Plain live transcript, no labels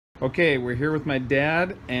Okay, we're here with my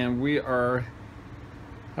dad, and we have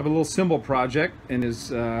a little cymbal project in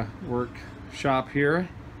his workshop here.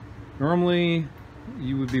 Normally,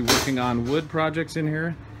 you would be working on wood projects in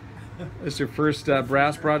here. This is your first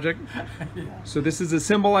brass project. So this is a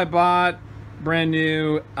cymbal I bought, brand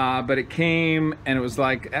new, but it came and it was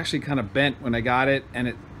like actually kind of bent when I got it, and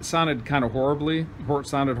it sounded kind of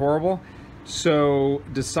horrible. So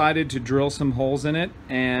decided to drill some holes in it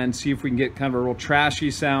and see if we can get kind of a real trashy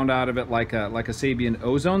sound out of it, like a Sabian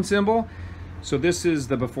ozone cymbal. So this is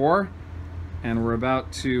the before, and we're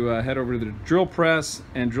about to head over to the drill press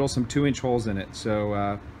and drill some 2-inch holes in it.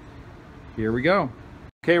 So here we go.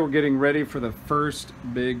 Okay, we're getting ready for the first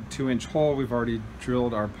big 2-inch hole. We've already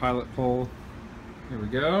drilled our pilot hole. Here we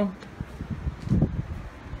go.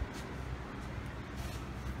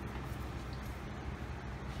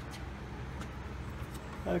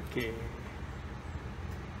 Okay.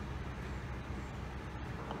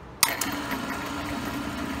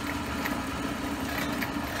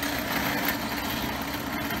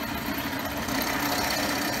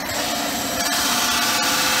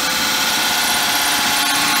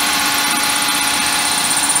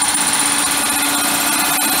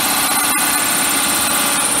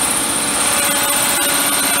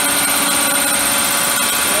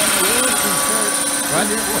 When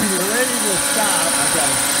you're ready to stop,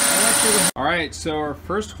 okay. All right, so our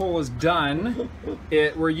first hole is done.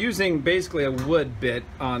 We're using basically a wood bit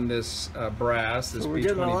on this brass, this So we're B20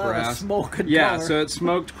 getting a lot brass. of smoke and yeah, color. so it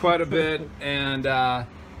smoked quite a bit, and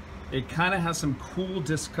it kind of has some cool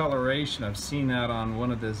discoloration. I've seen that on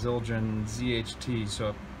one of the Zildjian ZHT,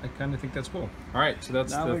 so I kind of think that's cool. All right, so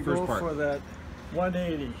that's now the we first go part. for that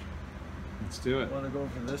 180. Let's do it. I want to go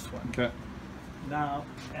for this one. Okay. Now,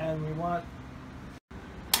 and we want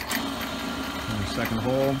And our second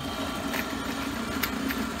hole.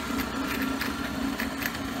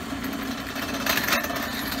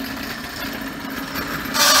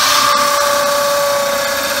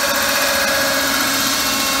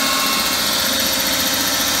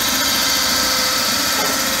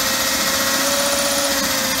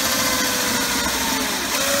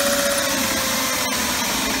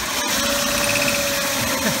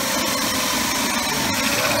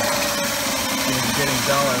 Getting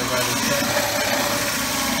duller by the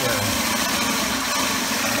second.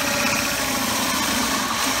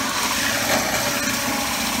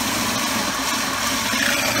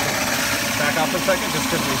 Back off a second, just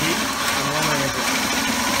because of the heat. I'm wondering if it...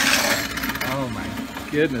 Oh my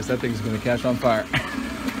goodness, that thing's going to catch on fire.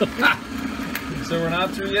 So we're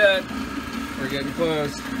not through yet. We're getting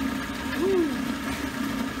close.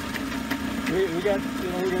 we got,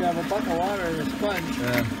 we're gonna have a bucket of water and a sponge.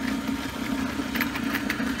 Yeah.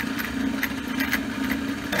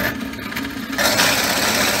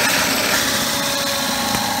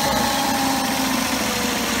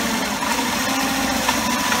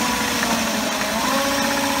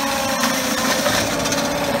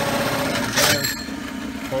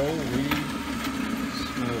 Holy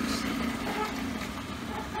smokes.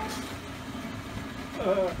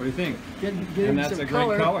 What do you think? Getting And that's some a great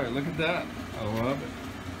color. color. Look at that. I love it.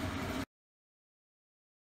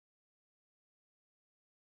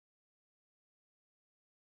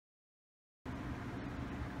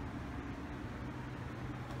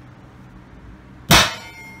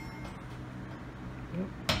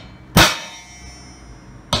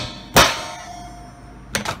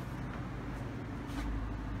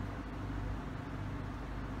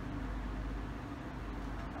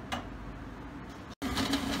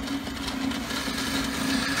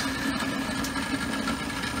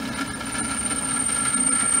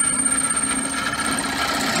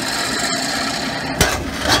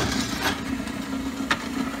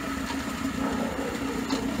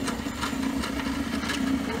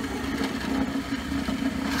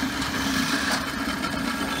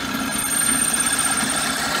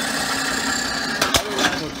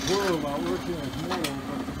 While working with metal,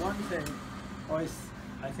 but the one thing always,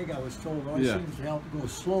 I think I was told, always seems to help go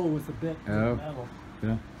slow with the bit with the metal.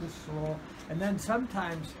 Yeah. Just slow. And then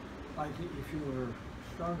sometimes, like if you were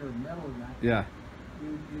stronger metal than that, Yeah.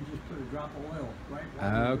 you just put a drop of oil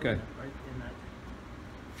right Okay. right in that.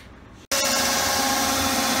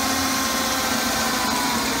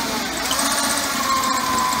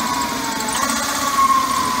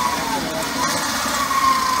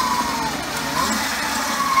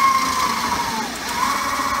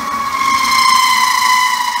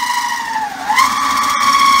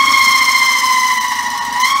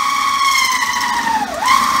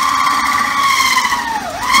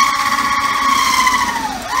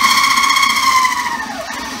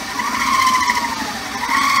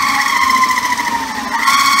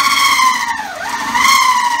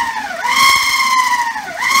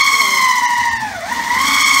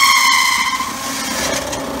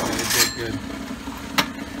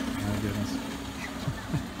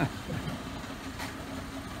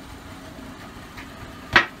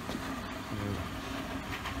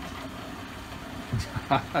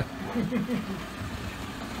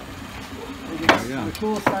 Yeah. The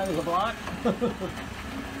cool side of the block.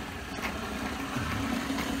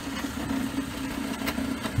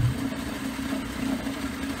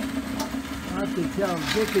 I have to tell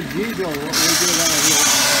Dick and Gigo what we did out here.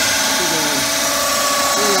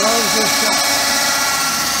 He loves this stuff.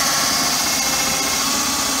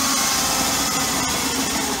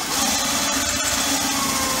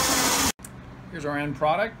 Here's our end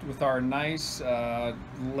product with our nice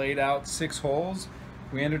laid out 6 holes.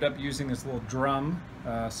 We ended up using this little drum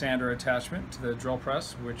sander attachment to the drill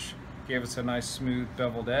press, which gave us a nice smooth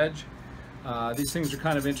beveled edge. These things are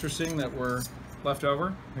kind of interesting that were left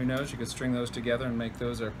over. Who knows, you could string those together and make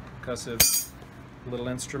those a percussive little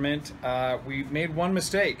instrument. We made one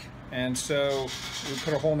mistake, and so we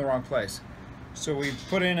put a hole in the wrong place. So we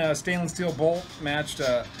put in a stainless steel bolt, matched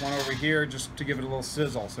one over here just to give it a little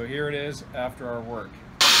sizzle. So here it is after our work.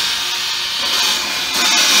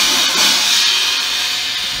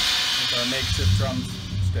 With our makeshift drum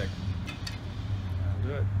stick.